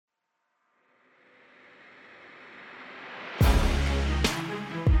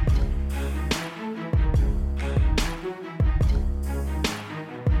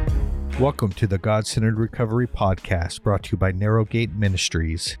Welcome to the God-Centered Recovery Podcast, brought to you by Narrowgate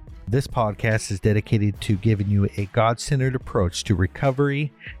Ministries. This podcast is dedicated to giving you a God-centered approach to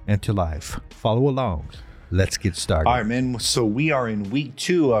recovery and to life. Follow along. Let's get started. All right, man. So we are in week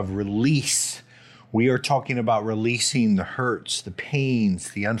 2 of release. We are talking about releasing the hurts, the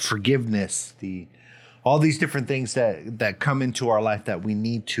pains, the unforgiveness, all these different things that come into our life that we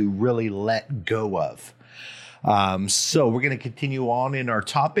need to really let go of. So we're going to continue on in our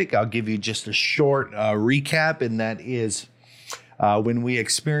topic. I'll give you just a short recap, and that is when we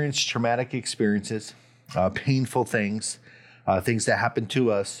experience traumatic experiences, painful things, things that happen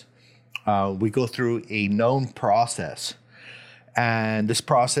to us, we go through a known process. And this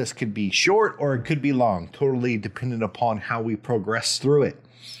process could be short or it could be long, totally dependent upon how we progress through it.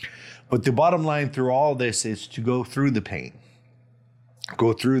 But the bottom line through all this is to go through the pain,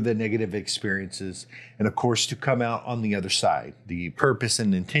 go through the negative experiences, and of course, to come out on the other side. The purpose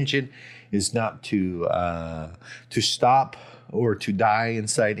and intention is not to stop or to die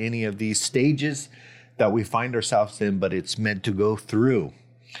inside any of these stages that we find ourselves in, but it's meant to go through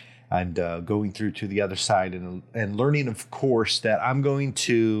and going through to the other side and learning, of course, that I'm going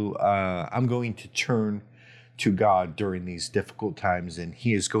to turn to God during these difficult times, and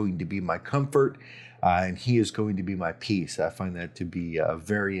He is going to be my comfort, and He is going to be my peace. I find that to be a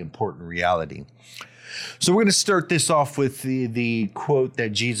very important reality. So we're going to start this off with the quote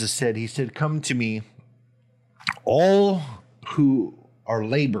that Jesus said. He said, "Come to me, all who are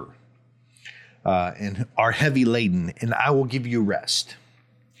labor and are heavy laden, and I will give you rest.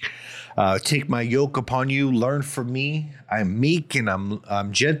 Take my yoke upon you, learn from me. I am meek and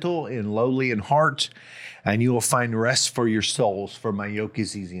I'm gentle and lowly in heart, and you will find rest for your souls, for my yoke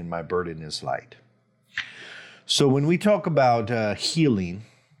is easy and my burden is light." So when we talk about healing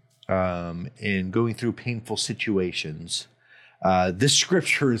and going through painful situations, this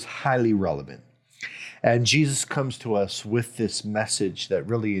scripture is highly relevant. And Jesus comes to us with this message that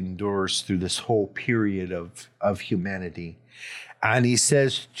really endures through this whole period of humanity. And He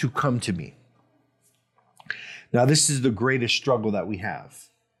says to come to me. Now, this is the greatest struggle that we have.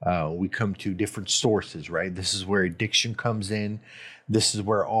 We come to different sources, right? This is where addiction comes in. This is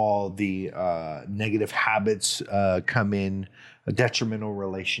where all the negative habits come in, detrimental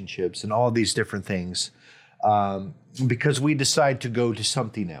relationships, and all these different things, because we decide to go to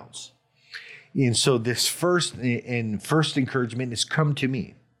something else. And so this first encouragement is come to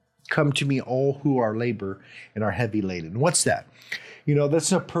me. Come to me, all who are labor and are heavy laden. What's that?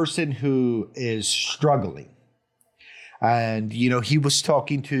 That's a person who is struggling. And, he was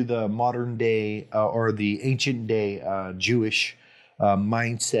talking to the modern day or the ancient day Jewish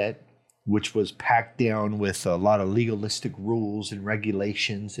mindset, which was packed down with a lot of legalistic rules and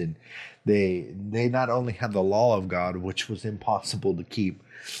regulations. And they not only had the law of God, which was impossible to keep,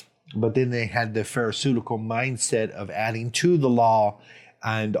 but then they had the Pharisaical mindset of adding to the law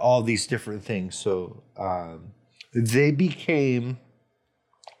and all these different things. So they became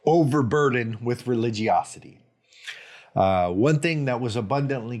overburdened with religiosity. One thing that was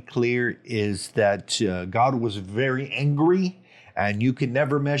abundantly clear is that God was very angry, and you could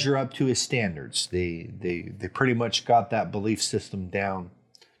never measure up to His standards. They pretty much got that belief system down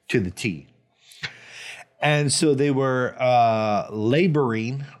to the T. And so they were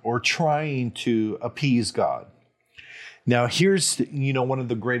laboring or trying to appease God. Now, here's one of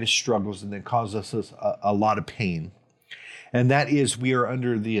the greatest struggles, and that causes us a lot of pain. And that is, we are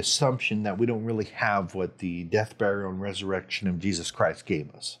under the assumption that we don't really have what the death, burial, and resurrection of Jesus Christ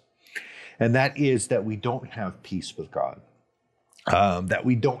gave us. And that is that we don't have peace with God, that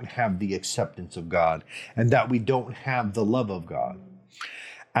we don't have the acceptance of God, and that we don't have the love of God.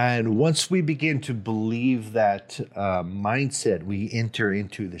 And once we begin to believe that mindset, we enter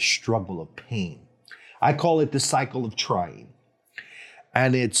into the struggle of pain. I call it the cycle of trying.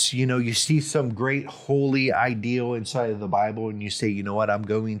 And it's, you see some great holy ideal inside of the Bible, and you say, you know what, I'm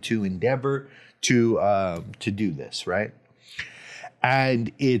going to endeavor to do this, right?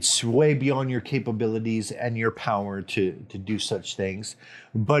 And it's way beyond your capabilities and your power to do such things.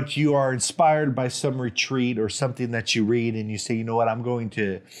 But you are inspired by some retreat or something that you read, and you say, you know what, I'm going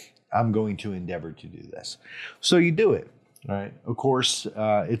to endeavor to do this. So you do it. Right. Of course,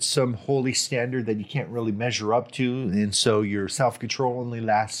 it's some holy standard that you can't really measure up to. And so your self-control only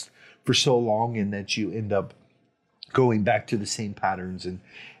lasts for so long, and that you end up going back to the same patterns and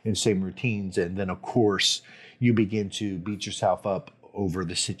same routines. And then, of course, you begin to beat yourself up over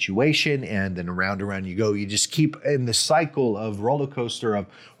the situation, and then around you go. You just keep in the cycle of roller coaster of,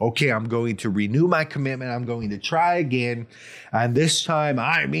 okay, I'm going to renew my commitment. I'm going to try again. And this time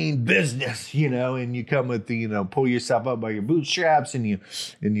I mean business, and you come with the, pull yourself up by your bootstraps and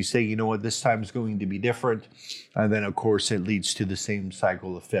you say, you know what, this time is going to be different. And then of course it leads to the same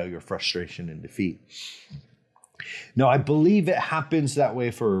cycle of failure, frustration, and defeat. Now, I believe it happens that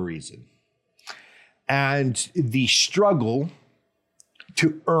way for a reason. And the struggle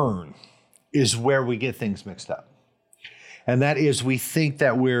to earn is where we get things mixed up. And that is, we think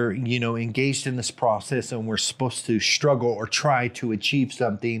that we're, engaged in this process and we're supposed to struggle or try to achieve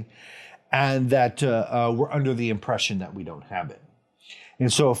something, and that we're under the impression that we don't have it.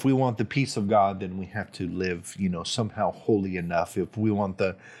 And so if we want the peace of God, then we have to live, somehow holy enough. If we want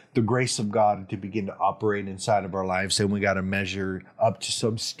the grace of God to begin to operate inside of our lives, then we got to measure up to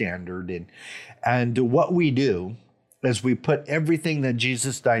some standard. And what we do is we put everything that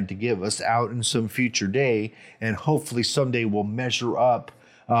Jesus died to give us out in some future day, and hopefully someday we'll measure up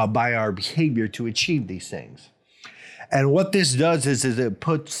by our behavior to achieve these things. And what this does is it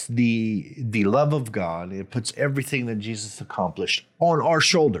puts the love of God, it puts everything that Jesus accomplished on our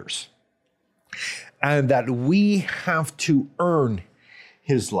shoulders. And that we have to earn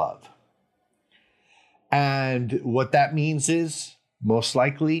his love. And what that means is, most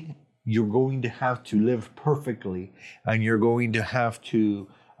likely, you're going to have to live perfectly, and you're going to have to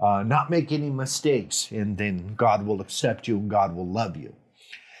not make any mistakes, and then God will accept you and God will love you.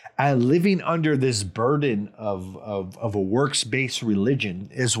 And living under this burden of a works-based religion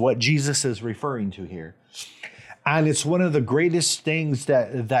is what Jesus is referring to here. And it's one of the greatest things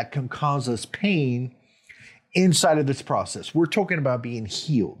that can cause us pain inside of this process. We're talking about being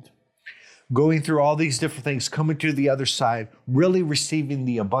healed, going through all these different things, coming to the other side, really receiving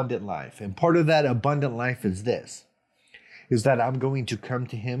the abundant life. And part of that abundant life is this, is that I'm going to come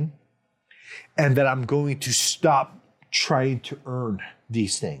to him, and that I'm going to stop trying to earn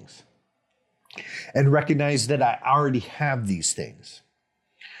these things and recognize that I already have these things.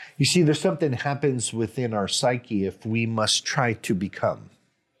 You see, there's something that happens within our psyche if we must try to become.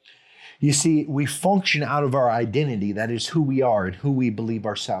 You see, we function out of our identity, that is who we are and who we believe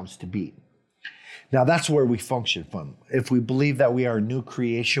ourselves to be. Now, that's where we function from. If we believe that we are a new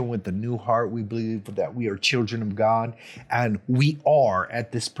creation with a new heart, we believe that we are children of God, and we are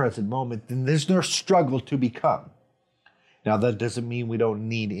at this present moment, then there's no struggle to become. Now, that doesn't mean we don't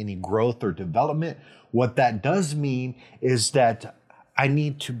need any growth or development. What that does mean is that I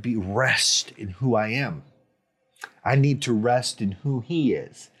need to rest in who I am. I need to rest in who he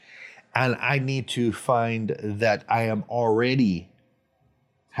is. And I need to find that I am already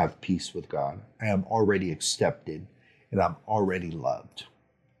have peace with God. I am already accepted, and I'm already loved.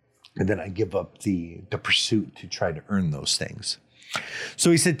 And then I give up the pursuit to try to earn those things.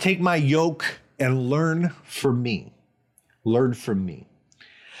 So he said, take my yoke and learn from me. Learn from me.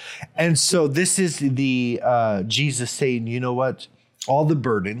 And so this is the Jesus saying, you know what? All the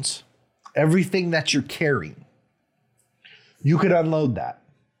burdens, everything that you're carrying, you could unload that.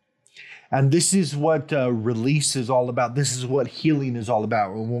 And this is what release is all about. This is what healing is all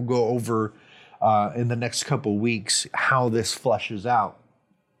about. And we'll go over in the next couple of weeks how this fleshes out.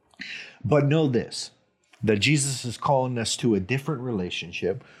 But know this, that Jesus is calling us to a different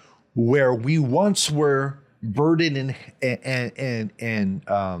relationship where we once were burdened and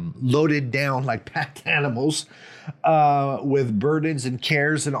loaded down like packed animals with burdens and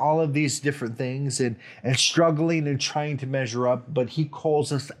cares and all of these different things and struggling and trying to measure up. But he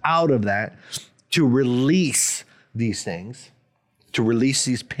calls us out of that to release these things, to release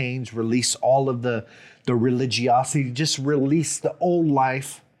these pains, release all of the religiosity, just release the old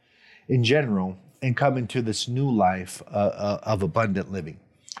life in general and come into this new life of abundant living.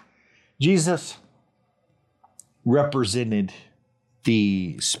 Jesus represented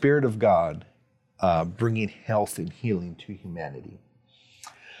the Spirit of God bringing health and healing to humanity.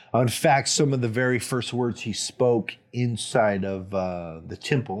 In fact, some of the very first words he spoke inside of the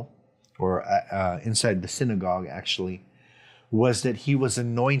temple, or inside the synagogue actually, was that he was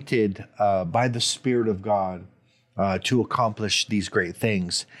anointed by the Spirit of God to accomplish these great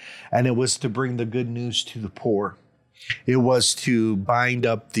things. And it was to bring the good news to the poor. It was to bind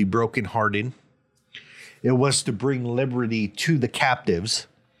up the brokenhearted. It was to bring liberty to the captives,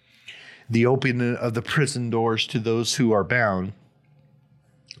 the opening of the prison doors to those who are bound,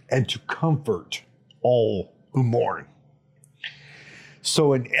 and to comfort all who mourn.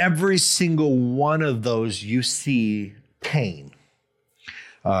 So in every single one of those, you see pain.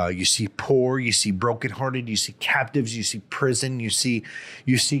 You see poor, you see brokenhearted, you see captives, you see prison, you see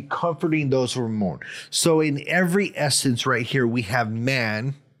comforting those who mourn. So in every essence right here, we have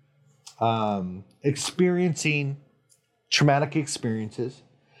man experiencing traumatic experiences,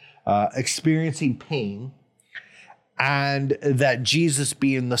 experiencing pain, and that Jesus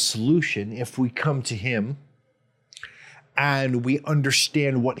being the solution if we come to him and we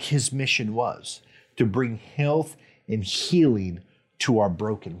understand what his mission was, to bring health and healing to our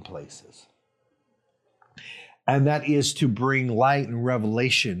broken places. And that is to bring light and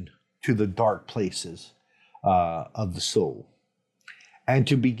revelation to the dark places of the soul, and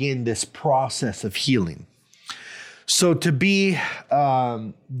to begin this process of healing. So to be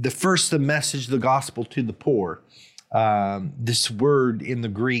the message, the gospel to the poor, this word in the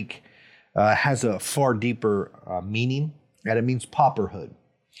Greek has a far deeper meaning, and it means pauperhood.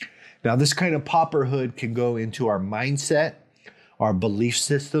 Now, this kind of pauperhood can go into our mindset, our belief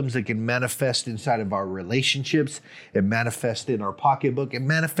systems. It can manifest inside of our relationships. It manifests in our pocketbook. It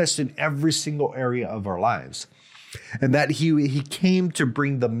manifests in every single area of our lives. And that he came to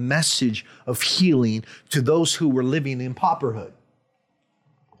bring the message of healing to those who were living in pauperhood.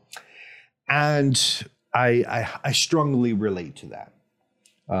 And I strongly relate to that.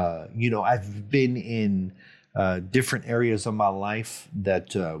 I've been in different areas of my life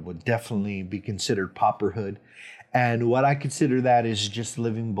that would definitely be considered pauperhood. And what I consider that is just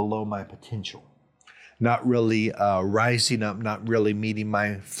living below my potential, not really rising up, not really meeting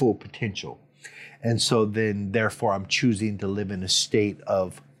my full potential. And so then, therefore, I'm choosing to live in a state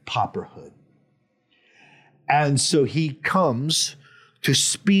of pauperhood. And so he comes to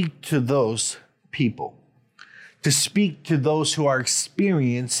speak to those people, to speak to those who are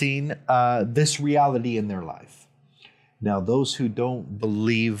experiencing this reality in their life. Now, those who don't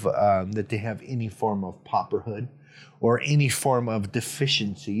believe that they have any form of pauperhood or any form of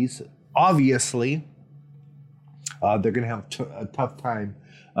deficiencies, obviously, they're going to have a tough time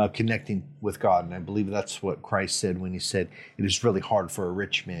connecting with God. And I believe that's what Christ said when he said, it is really hard for a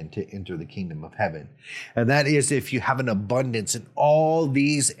rich man to enter the kingdom of heaven. And that is, if you have an abundance in all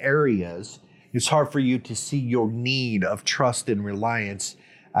these areas, it's hard for you to see your need of trust and reliance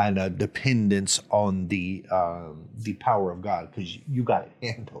and dependence on the power of God, because you got it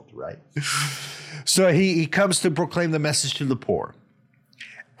handled, right? So he comes to proclaim the message to the poor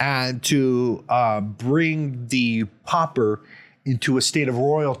and to bring the pauper into a state of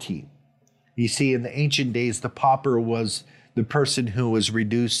royalty. You see, in the ancient days, the pauper was the person who was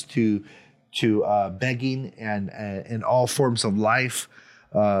reduced to begging, and all forms of life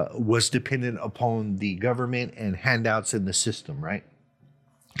was dependent upon the government and handouts in the system, right?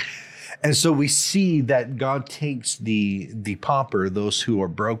 And so we see that God takes the pauper, those who are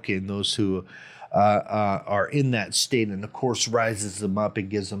broken, those who are in that state, and of course rises them up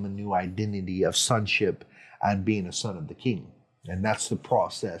and gives them a new identity of sonship and being a son of the King. And that's the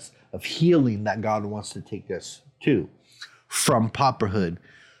process of healing that God wants to take us to, from pauperhood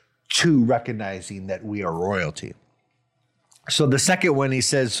to recognizing that we are royalty. So the second one, he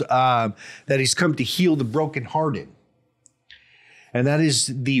says that he's come to heal the brokenhearted. And that is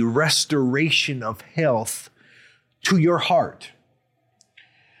the restoration of health to your heart.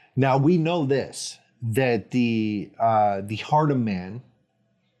 Now, we know this, that the heart of man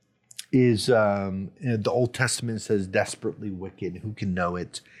is, the Old Testament says, desperately wicked. Who can know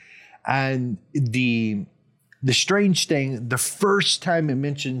it? And the strange thing, the first time it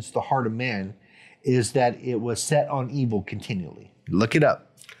mentions the heart of man is that it was set on evil continually. Look it up.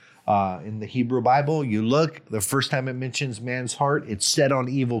 In the Hebrew Bible, you look, the first time it mentions man's heart, it's set on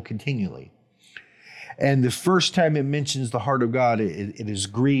evil continually. And the first time it mentions the heart of God, it is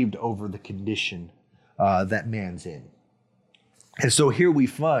grieved over the condition that man's in. And so here we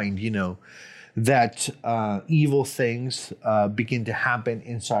find, that evil things begin to happen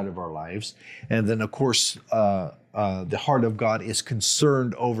inside of our lives. And then, of course, the heart of God is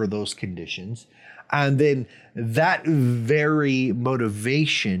concerned over those conditions. And then that very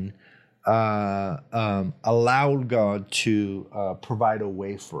motivation allowed God to provide a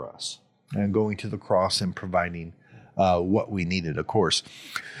way for us, and going to the cross and providing what we needed, of course.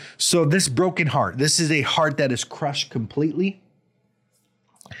 So this broken heart, this is a heart that is crushed completely.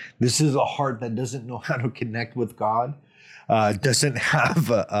 This is a heart that doesn't know how to connect with God, doesn't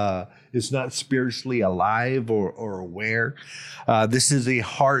have is not spiritually alive or aware. This is a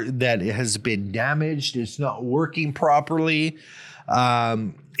heart that has been damaged. It's not working properly.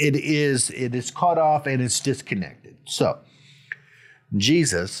 It is cut off and it's disconnected. So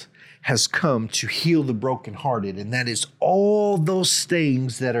Jesus has come to heal the brokenhearted, and that is all those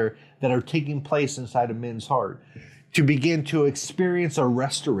things that are taking place inside of men's heart. to begin to experience a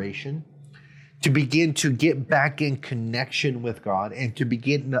restoration, to begin to get back in connection with God, and to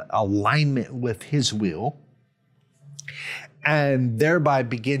begin alignment with His will, and thereby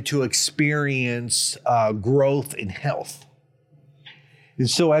begin to experience growth in health. And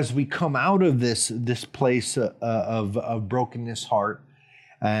so as we come out of this place of brokenness heart,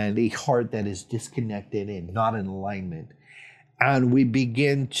 and a heart that is disconnected and not in alignment, and we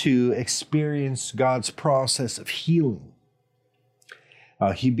begin to experience God's process of healing,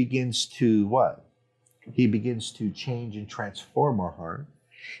 He begins to what? He begins to change and transform our heart.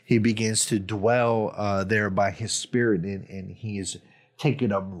 He begins to dwell there by His Spirit, and He is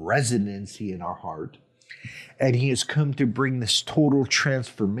taken up residency in our heart. And He has come to bring this total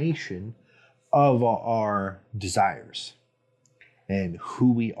transformation of our desires and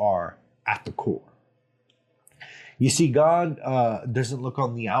who we are at the core. You see, God doesn't look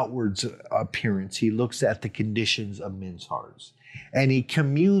on the outward appearance. He looks at the conditions of men's hearts. And He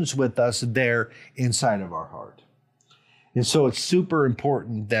communes with us there inside of our heart. And so it's super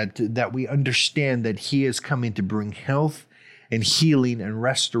important that we understand that He is coming to bring health and healing and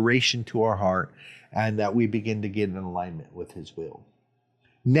restoration to our heart, and that we begin to get in alignment with His will.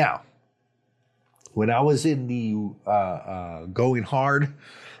 Now, when I was in the going hard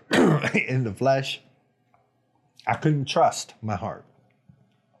in the flesh, I couldn't trust my heart.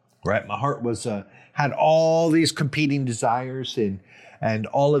 Right, my heart was had all these competing desires and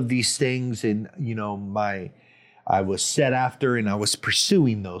all of these things, and I was set after and I was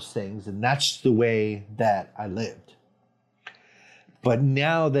pursuing those things, and that's the way that I lived. But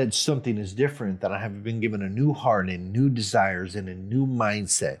now that something is different, that I have been given a new heart and new desires and a new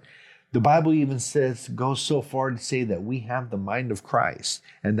mindset, the Bible even goes so far to say that we have the mind of Christ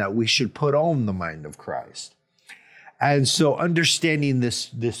and that we should put on the mind of Christ. And so understanding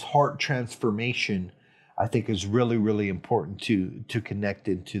this heart transformation, I think, is really, really important to connect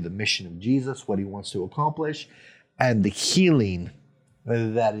into the mission of Jesus, what He wants to accomplish, and the healing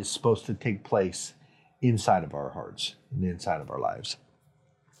that is supposed to take place inside of our hearts and inside of our lives.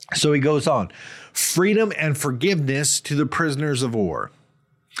 So he goes on, freedom and forgiveness to the prisoners of war.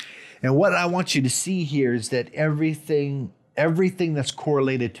 And what I want you to see here is that everything that's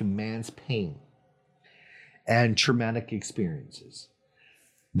correlated to man's pain and traumatic experiences,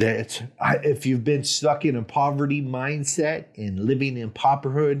 that if you've been stuck in a poverty mindset and living in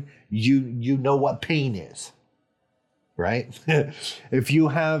pauperhood, you know what pain is. Right? If you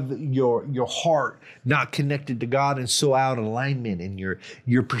have your heart not connected to God and so out of alignment, and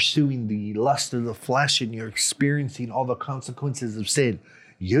you're pursuing the lust of the flesh and you're experiencing all the consequences of sin,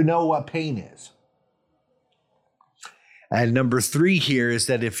 you know what pain is. And number 3 here is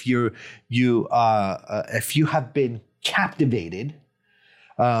that if you have been captivated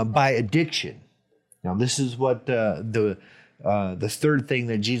by addiction. Now this is what the third thing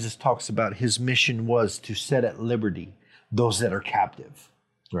that Jesus talks about. His mission was to set at liberty those that are captive,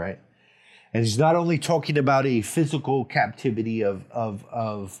 right? And He's not only talking about a physical captivity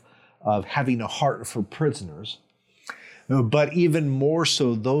of having a heart for prisoners, but even more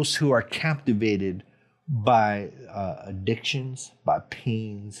so those who are captivated by addictions, by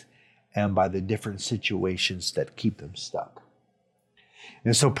pains, and by the different situations that keep them stuck.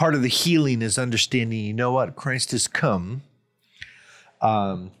 And so part of the healing is understanding, you know what? Christ has come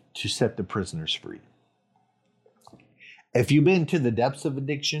to set the prisoners free. If you've been to the depths of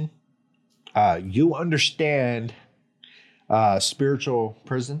addiction, you understand spiritual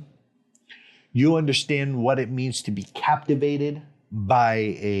prison. You understand what it means to be captivated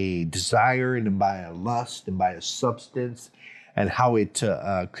by a desire and by a lust and by a substance, and how it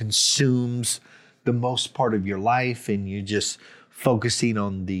consumes the most part of your life, and you're just focusing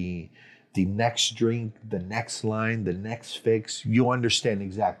on the next drink, the next line, the next fix. You understand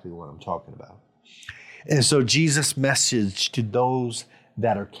exactly what I'm talking about. And so Jesus' message to those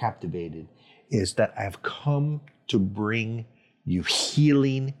that are captivated is that I have come to bring you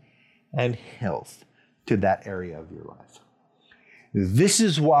healing and health to that area of your life. This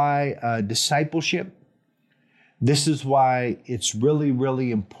is why discipleship, this is why it's really,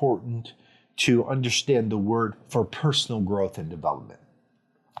 really important to understand the word for personal growth and development.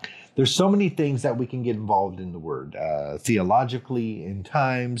 There's so many things that we can get involved in the word. Theologically, in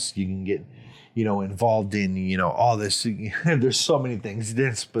times, you can get involved in, all this. There's so many things.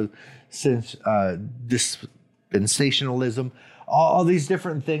 Dispensationalism, all these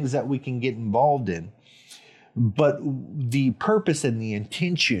different things that we can get involved in. But the purpose and the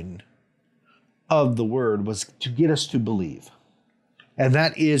intention of the word was to get us to believe. And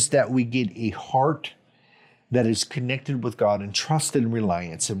that is that we get a heart that is connected with God and trust and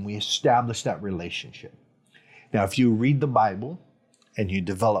reliance, and we establish that relationship. Now, if you read the Bible and you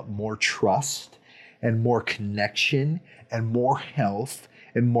develop more trust and more connection and more health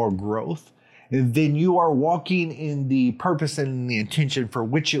and more growth, then you are walking in the purpose and the intention for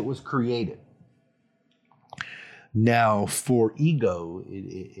which it was created. Now, for ego,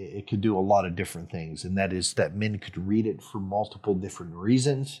 it could do a lot of different things, and that is that men could read it for multiple different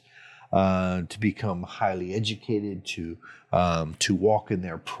reasons, to become highly educated, to walk in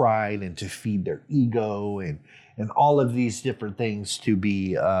their pride and to feed their ego, and all of these different things to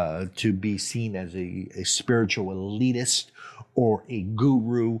be seen as a spiritual elitist or a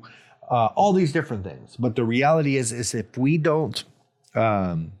guru, all these different things. But the reality is if we don't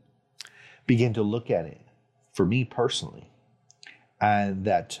begin to look at it, for me personally, and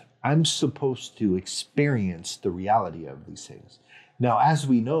that I'm supposed to experience the reality of these things. Now, as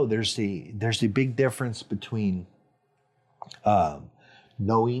we know, there's a big difference between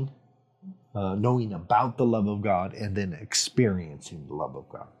knowing about the love of God and then experiencing the love of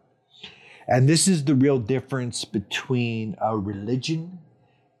God. And this is the real difference between a religion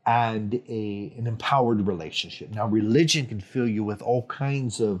and an empowered relationship. Now, religion can fill you with all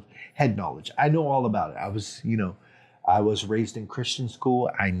kinds of head knowledge. I know all about it. I was raised in Christian school.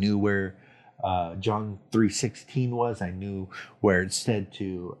 I knew where John 3:16 was. I knew where it said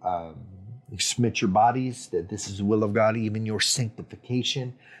to submit your bodies, that this is the will of God, even your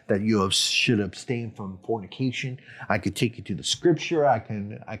sanctification, that you should abstain from fornication. I could take you to the scripture. I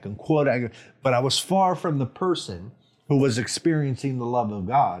can quote, but I was far from the person who was experiencing the love of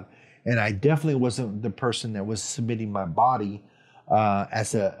God. And I definitely wasn't the person that was submitting my body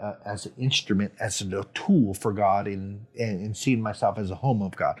as an instrument, as a tool for God, and seeing myself as a home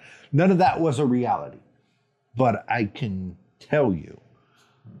of God. None of that was a reality, but I can tell you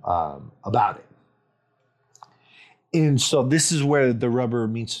about it. And so this is where the rubber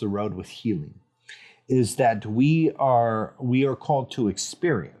meets the road with healing, is that we are called to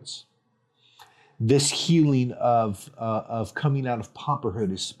experience this healing of coming out of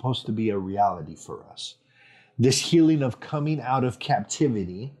pauperhood is supposed to be a reality for us. This healing of coming out of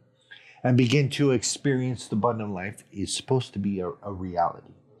captivity and begin to experience the abundant life is supposed to be a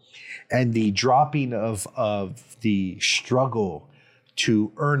reality. And the dropping of the struggle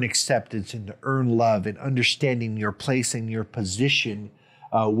to earn acceptance and to earn love and understanding your place and your position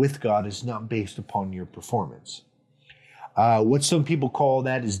with God is not based upon your performance. What some people call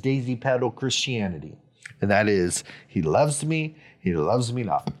that is daisy pedal Christianity. And that is, he loves me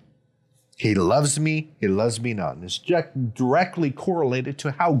not. He loves me not. And it's directly correlated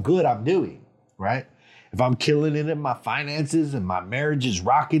to how good I'm doing, right? If I'm killing it in my finances and my marriage is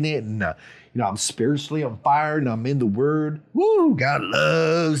rocking it, and I'm spiritually on fire and I'm in the Word, woo, God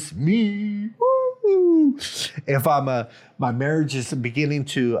loves me, woo. If my marriage is beginning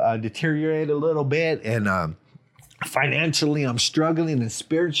to deteriorate a little bit, and financially I'm struggling, and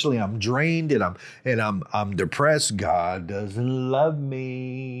spiritually I'm drained, and I'm depressed, God doesn't love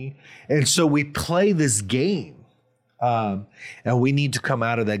me. And so we play this game. And we need to come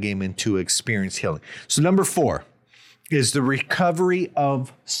out of that game and to experience healing. So number 4 is the recovery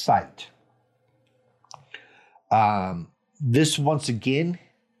of sight. This once again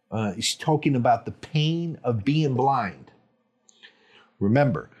is talking about the pain of being blind.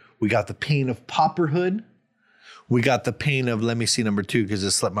 Remember, we got the pain of pauperhood. We got the pain of, let me see number 2 because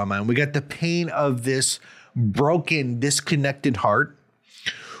it slipped my mind. We got the pain of this broken, disconnected heart.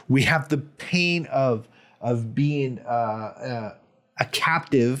 We have the pain of being a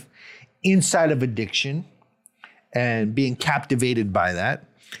captive inside of addiction and being captivated by that.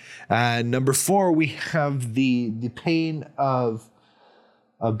 Number 4, we have the pain of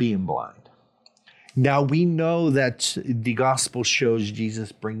being blind. Now, we know that the gospel shows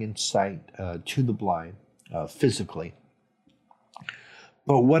Jesus bringing sight to the blind physically.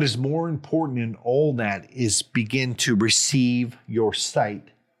 But what is more important in all that is begin to receive your sight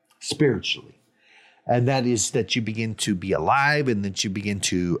spiritually. And that is that you begin to be alive and that you begin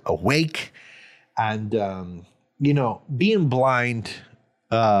to awake. And, being blind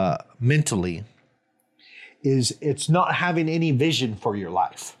mentally it's not having any vision for your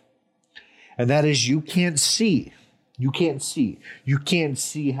life. And that is you can't see. You can't see. You can't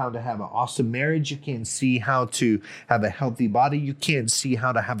see how to have an awesome marriage. You can't see how to have a healthy body. You can't see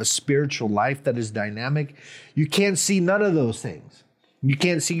how to have a spiritual life that is dynamic. You can't see none of those things. You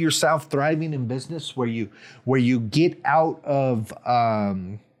can't see yourself thriving in business where you get out of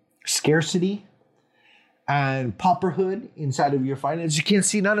scarcity and pauperhood inside of your finances. You can't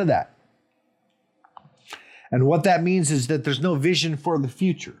see none of that. And what that means is that there's no vision for the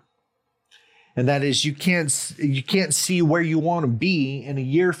future. And that is you can't see where you want to be in a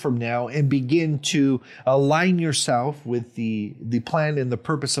year from now and begin to align yourself with the plan and the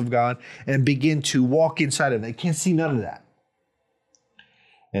purpose of God and begin to walk inside of it. You can't see none of that.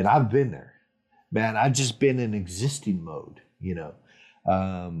 And I've been there. Man, I've just been in existing mode,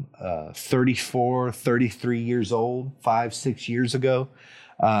 34, 33 years old, 5-6 years ago.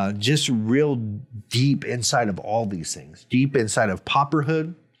 Just real deep inside of all these things, deep inside of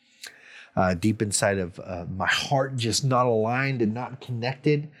pauperhood, deep inside of my heart just not aligned and not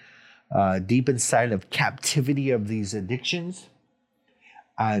connected, deep inside of captivity of these addictions.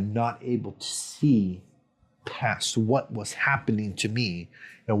 I'm not able to see past what was happening to me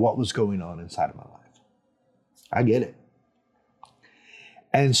and what was going on inside of my life. I get it.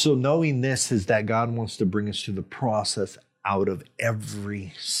 And so knowing this is that God wants to bring us to the process out of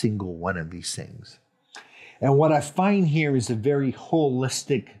every single one of these things. And what I find here is a very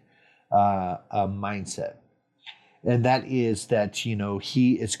holistic mindset. And that is that,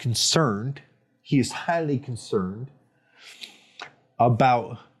 he is concerned, he is highly concerned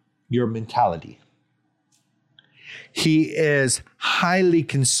about your mentality. He is highly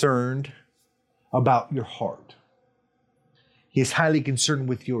concerned about your heart. He is highly concerned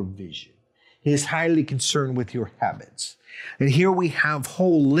with your vision. He is highly concerned with your habits. And here we have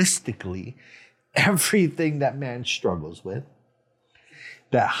holistically everything that man struggles with,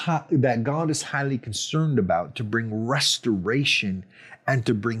 that God is highly concerned about to bring restoration and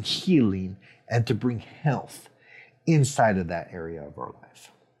to bring healing and to bring health inside of that area of our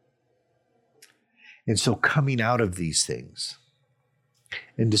life. And so coming out of these things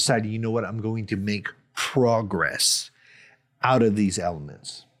and deciding, I'm going to make progress out of these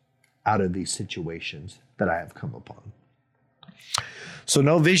elements, out of these situations that I have come upon. So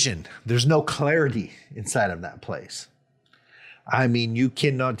no vision, there's no clarity inside of that place. I mean, you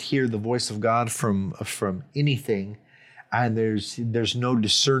cannot hear the voice of God from anything, and there's no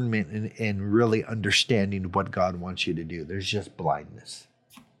discernment and really understanding what God wants you to do. There's just blindness.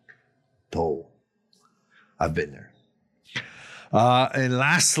 Dull. I've been there. And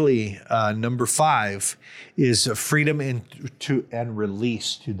lastly, number 5 is freedom and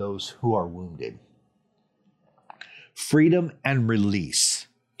release to those who are wounded. Freedom and release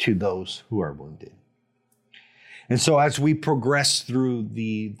to those who are wounded. And so as we progress through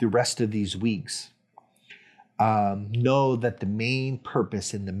the rest of these weeks, know that the main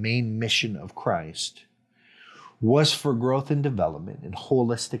purpose and the main mission of Christ was for growth and development and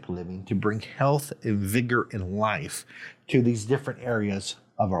holistic living, to bring health and vigor and life to these different areas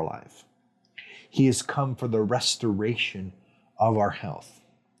of our life. He has come for the restoration of our health.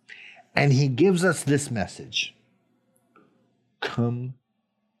 And he gives us this message: come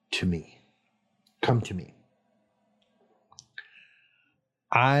to me. Come to me.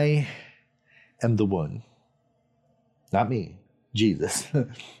 I am the one, not me, Jesus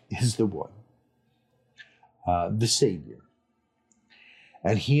is the one. The Savior.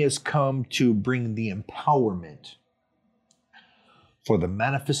 And he has come to bring the empowerment for the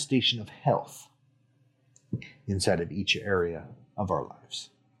manifestation of health inside of each area of our lives.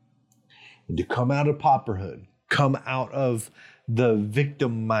 And to come out of pauperhood, come out of the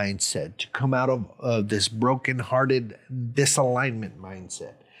victim mindset, to come out of this brokenhearted disalignment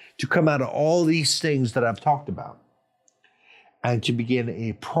mindset, to come out of all these things that I've talked about, and to begin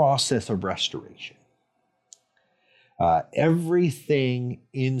a process of restoration. Everything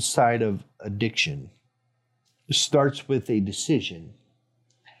inside of addiction starts with a decision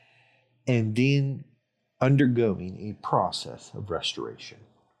and then undergoing a process of restoration.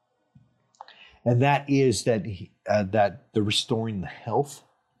 And that is that the restoring the health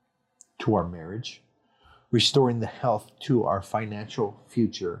to our marriage, restoring the health to our financial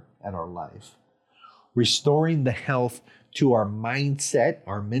future and our life, restoring the health to our mindset,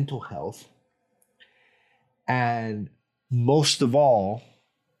 our mental health, and most of all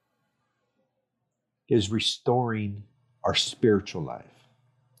is restoring our spiritual life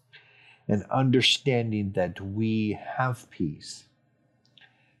and understanding that we have peace,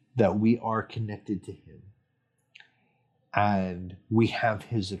 that we are connected to him, and we have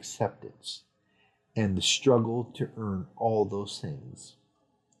his acceptance, and the struggle to earn all those things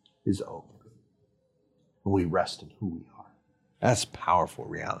is over. And we rest in who we are. That's powerful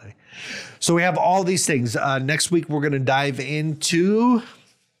reality. So we have all these things. Next week, we're going to dive into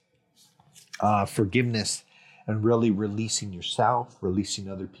forgiveness and really releasing yourself, releasing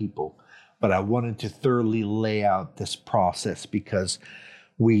other people. But I wanted to thoroughly lay out this process because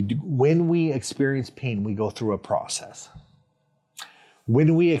when we experience pain, we go through a process.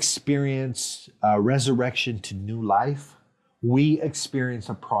 When we experience resurrection to new life, we experience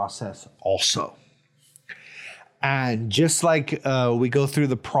a process also. And just like we go through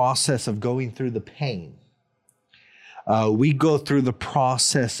the process of going through the pain, we go through the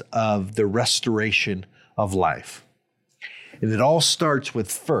process of the restoration of life. And it all starts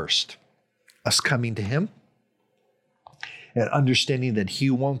with first, us coming to him and understanding that he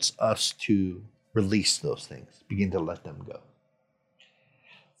wants us to release those things, begin to let them go.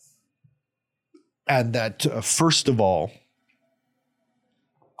 And that first of all,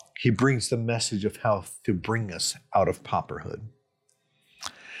 he brings the message of health to bring us out of pauperhood.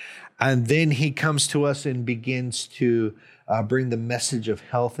 And then he comes to us and begins to bring the message of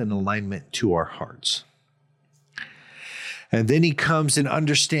health and alignment to our hearts. And then he comes and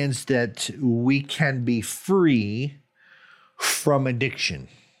understands that we can be free from addiction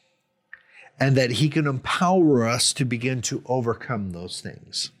and that he can empower us to begin to overcome those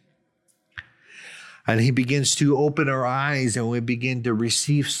things. And he begins to open our eyes and we begin to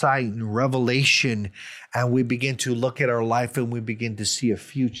receive sight and revelation, and we begin to look at our life and we begin to see a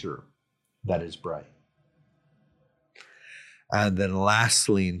future that is bright. And then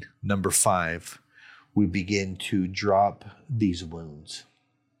lastly, number 5, we begin to drop these wounds.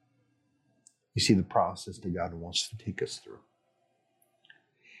 You see the process that God wants to take us through.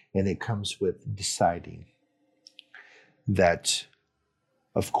 And it comes with deciding that,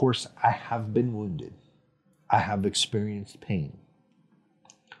 of course, I have been wounded. I have experienced pain.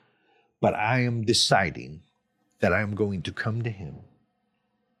 But I am deciding that I am going to come to him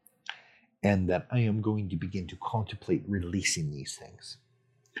and that I am going to begin to contemplate releasing these things.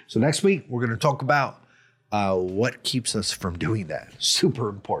 So next week, we're going to talk about what keeps us from doing that. Super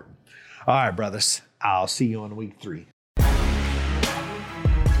important. All right, brothers. I'll see you on week 3.